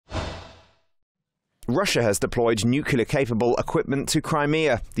Russia has deployed nuclear-capable equipment to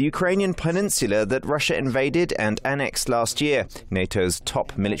Crimea, the Ukrainian peninsula that Russia invaded and annexed last year. NATO's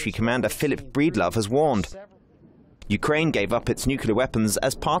top military commander Philip Breedlove has warned. Ukraine gave up its nuclear weapons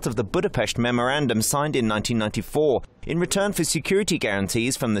as part of the Budapest Memorandum signed in 1994, in return for security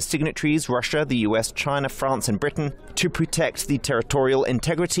guarantees from the signatories Russia, the US, China, France and Britain to protect the territorial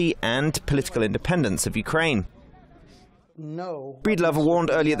integrity and political independence of Ukraine. Breedlove warned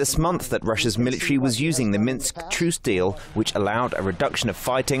earlier this month that Russia's military was using the Minsk truce deal, which allowed a reduction of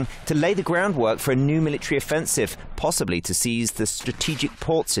fighting, to lay the groundwork for a new military offensive, possibly to seize the strategic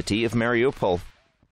port city of Mariupol.